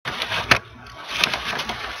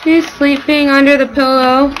She's sleeping under the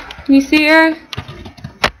pillow. Can you see her?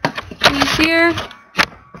 Can you see her?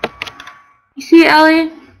 You see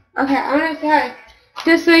Ellie? Okay, I'm gonna try.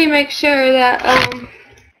 Just so you make sure that,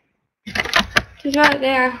 she's right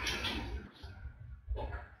there.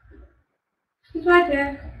 She's right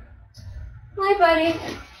there. Hi, buddy.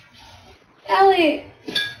 Ellie.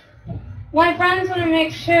 My friends want to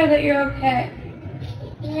make sure that you're okay.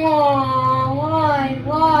 Aww, why,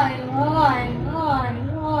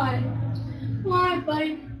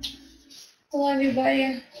 buddy? I love you,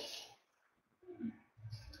 buddy.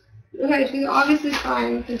 Okay, she's obviously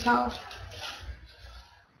fine, you can tell.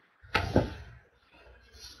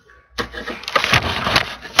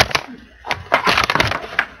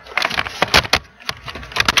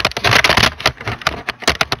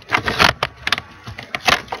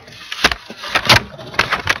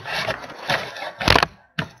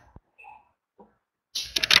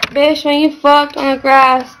 Bitch, when you fucked on the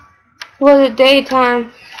grass, was it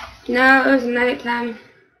daytime? No, it was nighttime.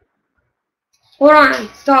 Hold on,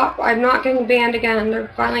 stop. I'm not getting banned again.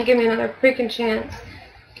 They're finally giving me another freaking chance.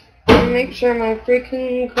 Make sure my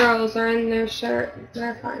freaking girls are in their shirt.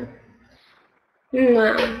 They're fine.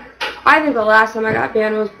 No. I think the last time I got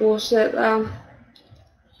banned was bullshit, though.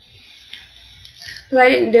 Because I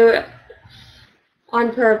didn't do it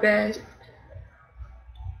on purpose.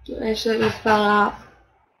 I shouldn't have spelled out.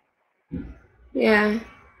 Yeah.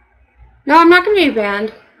 No, I'm not going to be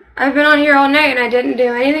banned. I've been on here all night and I didn't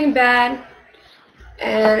do anything bad.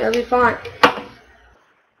 And it'll be fine.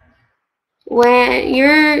 When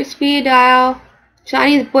your speed dial,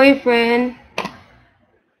 Shini's boyfriend,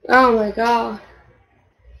 oh my god.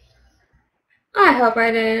 I hope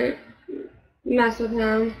I didn't mess with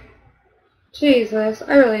him. Jesus,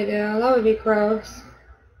 I really do. That would be gross.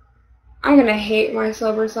 I'm going to hate my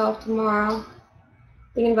sober self tomorrow.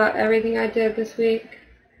 Thinking about everything I did this week.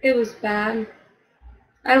 It was bad.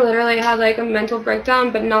 I literally had like a mental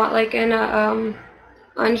breakdown, but not like in a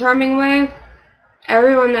uncharming way.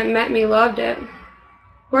 Everyone that met me loved it. Of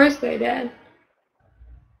course they did.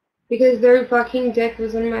 Because their fucking dick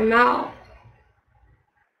was in my mouth.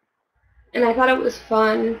 And I thought it was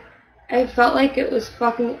fun. I felt like it was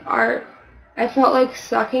fucking art. I felt like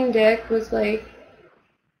sucking dick was like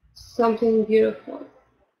something beautiful.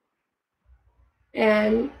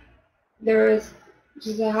 And there was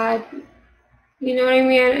just a had, you know what I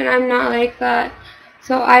mean? And I'm not like that.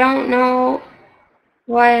 So I don't know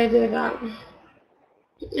why I did that.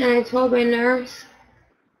 And I told my nurse.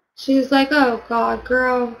 She was like, oh god,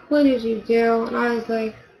 girl, what did you do? And I was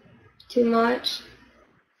like, too much.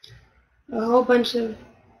 A whole bunch of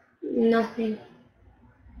nothing.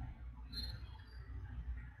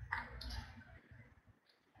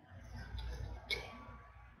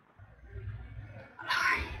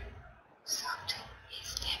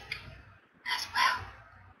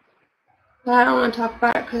 But I don't want to talk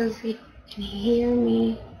about it because he can hear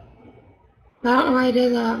me. I don't know why I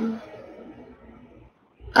did that.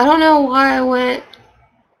 I don't know why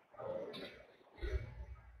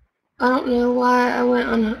I went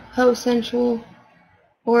on Ho Central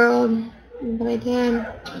World, but I did.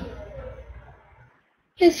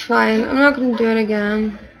 It's fine. I'm not going to do it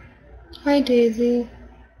again. Hi, Daisy.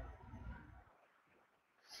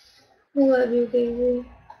 I love you, Daisy.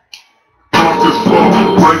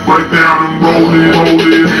 Right down and roll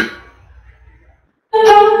it.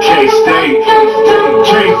 K-State,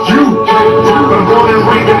 K-U. I'm rolling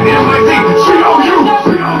right in here like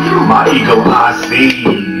Sh0w. My eagle eye sees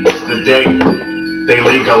the day they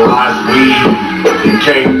legalize weed. In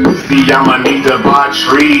K-C, I'ma need to buy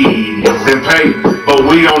trees and pay, but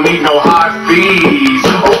we don't need no high fees.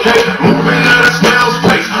 Okay, moving at a snail's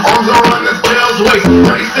pace, arms around the snail's waist.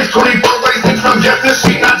 36, 24, 36, I'm guessing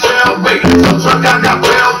she not jailbait. Some truck I got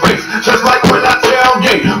pale face, just like when I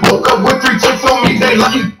tailgate. Woke up with 3 chicks on me, they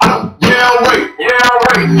lucky. Yeah, wait.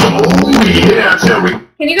 Oh yeah, Cherry.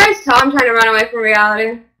 Can you guys tell I'm trying to run away from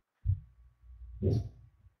reality?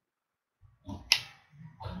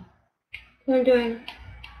 What am I doing?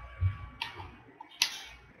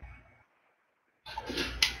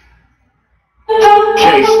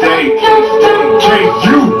 K-State,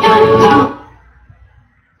 K-U.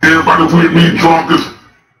 Everybody with me drunk as...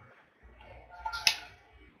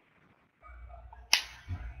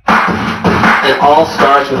 It all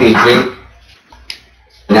starts with a drink.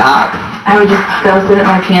 I would just go sit at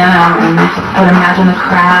my piano and I would imagine the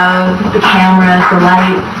crowd, the cameras, the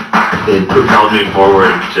lights. It propelled me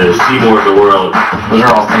forward to see more of the world. Those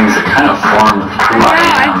are all things that kind of form who I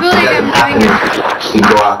am. I feel like I'm doing it. Actually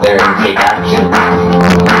go out there and take action.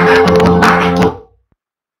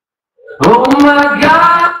 Oh my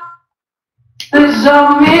God! They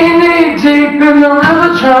saw me knee deep in the river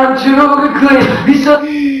trying to get clean. He said,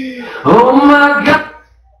 oh my God.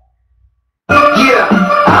 Yeah,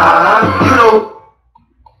 you know.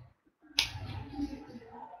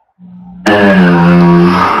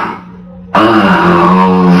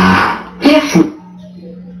 Yes.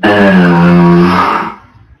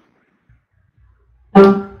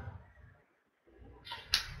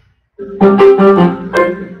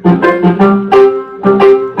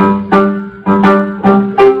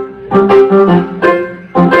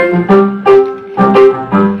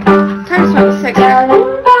 Time to smoke a cigarette.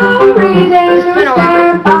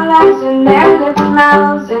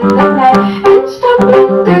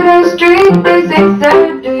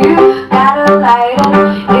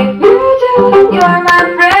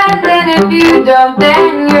 Don't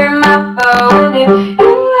then you're my foe. And if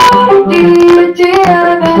you wanna do a deal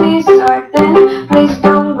of any sort, then please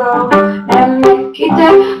don't go and make it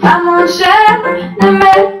up. I'm on share and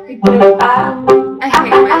make it up. I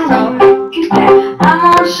hate myself. I'm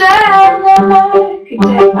on share and make it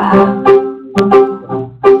up.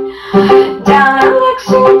 Down in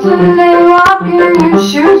Lexington, they walk in your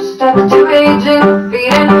shoes, stuck to aging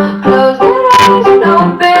feet and close their eyes and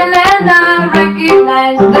open, and I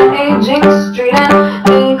recognize the aging street and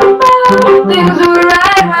think about things were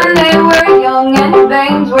right when they were young and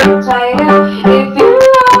veins were tighter. If you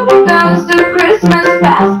know the ghost of Christmas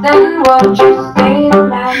past, then won't you stay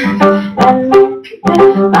alive and make it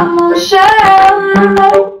up? I'm on share and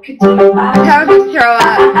make it up. How does Carol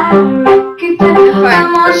at?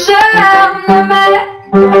 I'm on share and make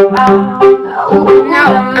it up. No,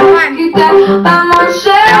 I'm fine. I'm on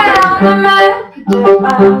share and make it up.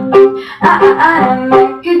 I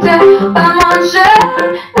make it up. I'm on share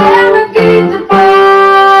and make it up.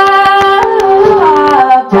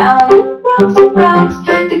 Down in the Bronx,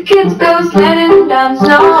 the kids go sledding down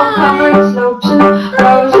snow-covered slopes and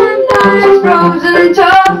frozen nights, frozen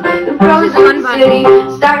toes. The frozen city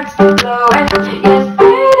starts to glow, and yes,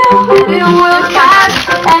 they know it will pass,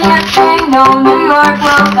 and yes, they know New York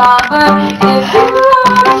will stop. But if you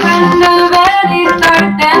are a friend of any sort,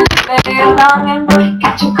 then stay along and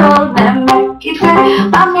get your cold and make it up.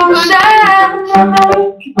 I'm on share and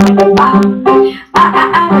make it up. I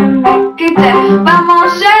make it up. I'm on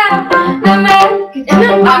share and make it up. Isn't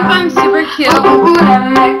it fun? I'm super cute. I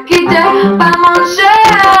make it up. I'm on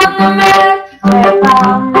share and make it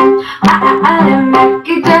up. I make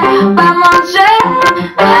it up. I'm on share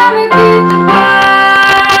and make it up.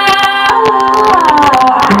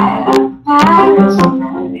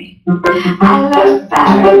 I love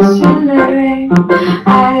Paris in the rain.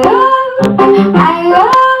 I love in the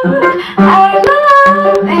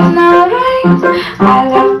rain. I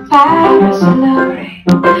love Paris in the rain.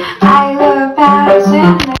 I love Paris in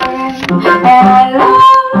the rain. And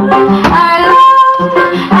I love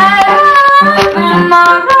in the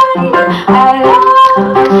rain. I